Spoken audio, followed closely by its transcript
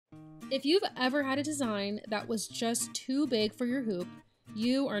If you've ever had a design that was just too big for your hoop,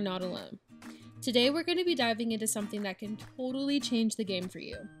 you are not alone. Today we're going to be diving into something that can totally change the game for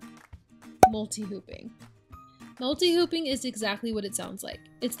you. Multi-hooping. Multi-hooping is exactly what it sounds like.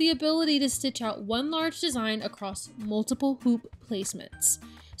 It's the ability to stitch out one large design across multiple hoop placements.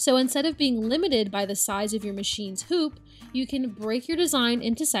 So instead of being limited by the size of your machine's hoop, you can break your design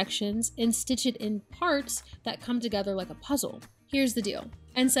into sections and stitch it in parts that come together like a puzzle. Here's the deal.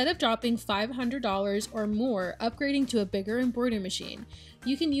 Instead of dropping $500 or more upgrading to a bigger embroidery machine,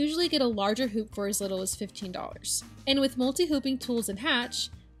 you can usually get a larger hoop for as little as $15. And with multi-hooping tools in Hatch,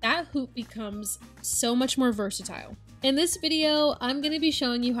 that hoop becomes so much more versatile. In this video, I'm going to be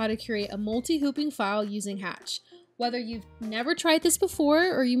showing you how to create a multi-hooping file using Hatch. Whether you've never tried this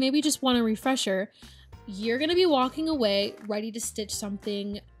before or you maybe just want a refresher, you're going to be walking away ready to stitch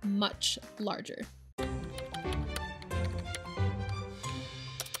something much larger.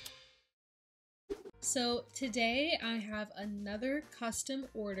 So today I have another custom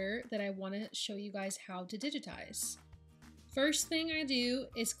order that I want to show you guys how to digitize. First thing I do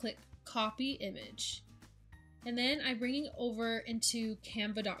is click copy image, and then I bring it over into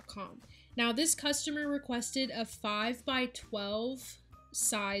canva.com. Now this customer requested a 5x12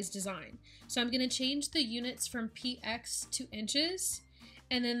 size design. So I'm going to change the units from px to inches,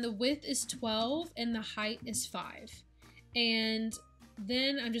 and then the width is 12 and the height is 5. And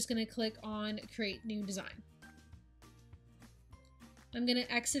then I'm just going to click on create new design. I'm going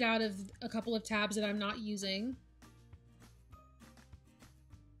to exit out of a couple of tabs that I'm not using.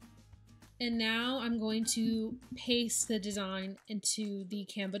 And now I'm going to paste the design into the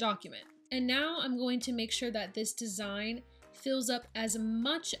Canva document. And now I'm going to make sure that this design fills up as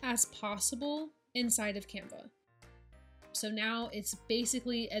much as possible inside of Canva. So now it's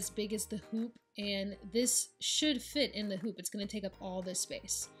basically as big as the hoop, and this should fit in the hoop. It's going to take up all this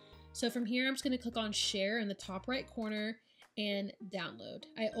space. So from here, I'm just going to click on share in the top right corner and download.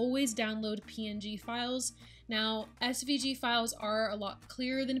 I always download PNG files. Now, SVG files are a lot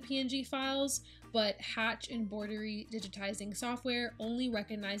clearer than PNG files, but Hatch Embroidery digitizing software only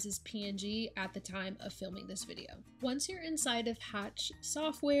recognizes PNG at the time of filming this video. Once you're inside of Hatch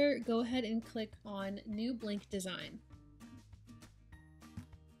software, go ahead and click on New Blank Design.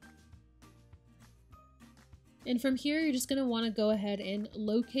 And from here, you're just going to want to go ahead and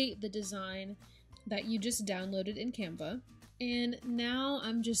locate the design that you just downloaded in Canva. And now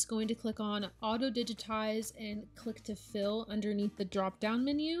I'm just going to click on Auto Digitize and click to fill underneath the drop-down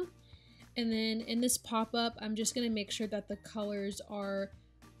menu. And then in this pop-up, I'm just going to make sure that the colors are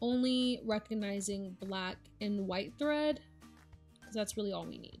only recognizing black and white thread, because that's really all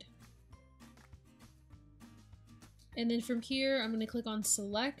we need. And then from here, I'm going to click on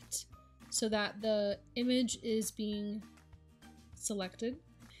Select, so that the image is being selected.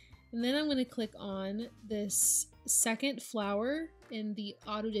 And then I'm going to click on this second flower in the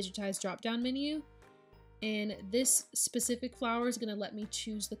Auto Digitize drop-down menu. And this specific flower is going to let me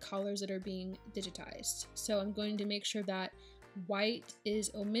choose the colors that are being digitized. So I'm going to make sure that white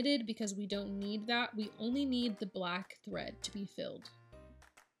is omitted because we don't need that. We only need the black thread to be filled.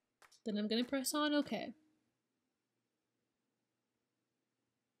 Then I'm going to press on OK.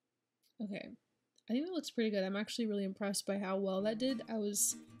 Okay, I think that looks pretty good. I'm actually really impressed by how well that did. I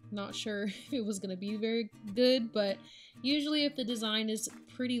was not sure if it was going to be very good, but usually if the design is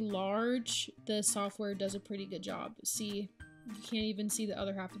pretty large, the software does a pretty good job. See, you can't even see the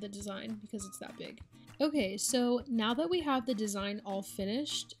other half of the design because it's that big. Okay, so now that we have the design all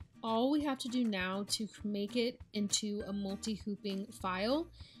finished, all we have to do now to make it into a multi-hooping file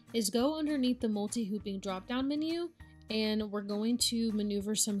is go underneath the multi-hooping drop-down menu, and we're going to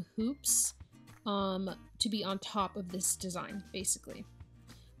maneuver some hoops to be on top of this design, basically.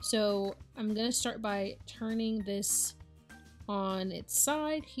 So I'm going to start by turning this on its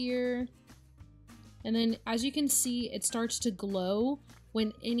side here. And then as you can see, it starts to glow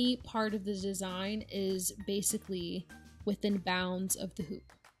when any part of the design is basically within bounds of the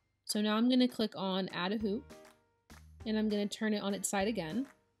hoop. So now I'm going to click on Add a Hoop, and I'm going to turn it on its side again.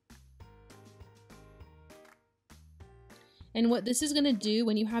 And what this is going to do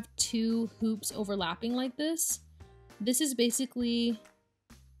when you have two hoops overlapping like this is basically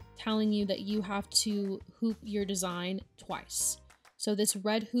telling you that you have to hoop your design twice. So this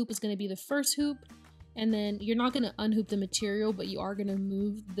red hoop is going to be the first hoop, and then you're not going to unhoop the material, but you are going to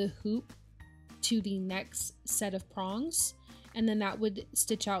move the hoop to the next set of prongs, and then that would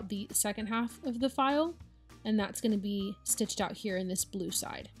stitch out the second half of the file, and that's going to be stitched out here in this blue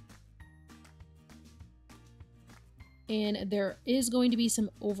side. And there is going to be some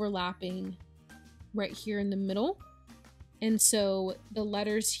overlapping right here in the middle. And so the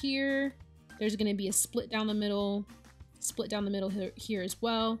letters here, there's going to be a split down the middle here as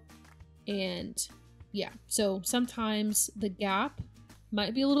well. And yeah, so sometimes the gap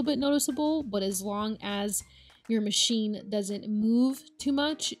might be a little bit noticeable, but as long as your machine doesn't move too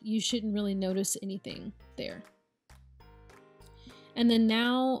much, you shouldn't really notice anything there. And then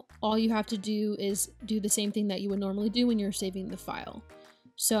now all you have to do is do the same thing that you would normally do when you're saving the file.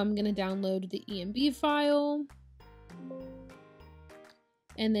 So I'm going to download the EMB file.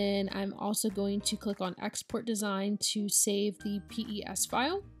 And then I'm also going to click on Export Design to save the PES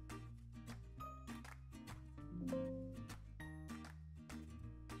file.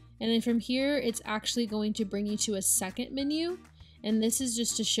 And then from here, it's actually going to bring you to a second menu. And this is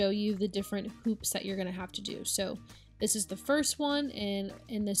just to show you the different hoops that you're going to have to do. So this is the first one. And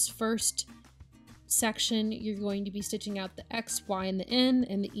in this first section, you're going to be stitching out the X, Y, and the N,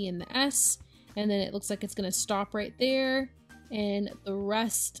 and the E and the S. And then it looks like it's going to stop right there. And the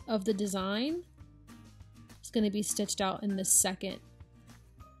rest of the design is going to be stitched out in the second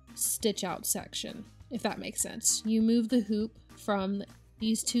stitch out section, if that makes sense. You move the hoop from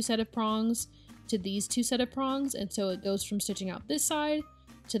these two set of prongs to these two set of prongs, and so it goes from stitching out this side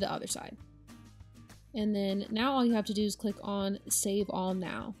to the other side. And then now all you have to do is click on Save All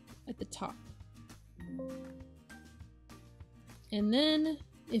Now at the top. And then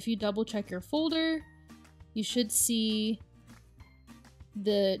if you double check your folder, you should see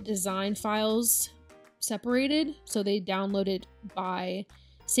the design files separated. So they download it by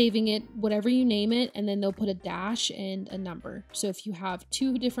saving it, whatever you name it, and then they'll put a dash and a number. So if you have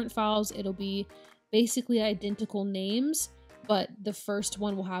two different files, it'll be basically identical names, but the first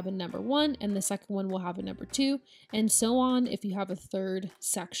one will have a number 1 and the second one will have a number 2, and so on if you have a third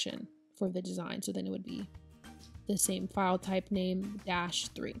section for the design. So then it would be the same file type name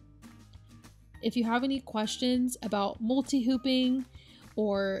 -3. If you have any questions about multi-hooping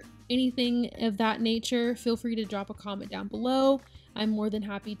or anything of that nature, feel free to drop a comment down below. I'm more than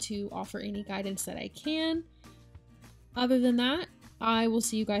happy to offer any guidance that I can. Other than that, I will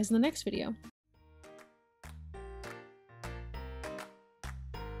see you guys in the next video.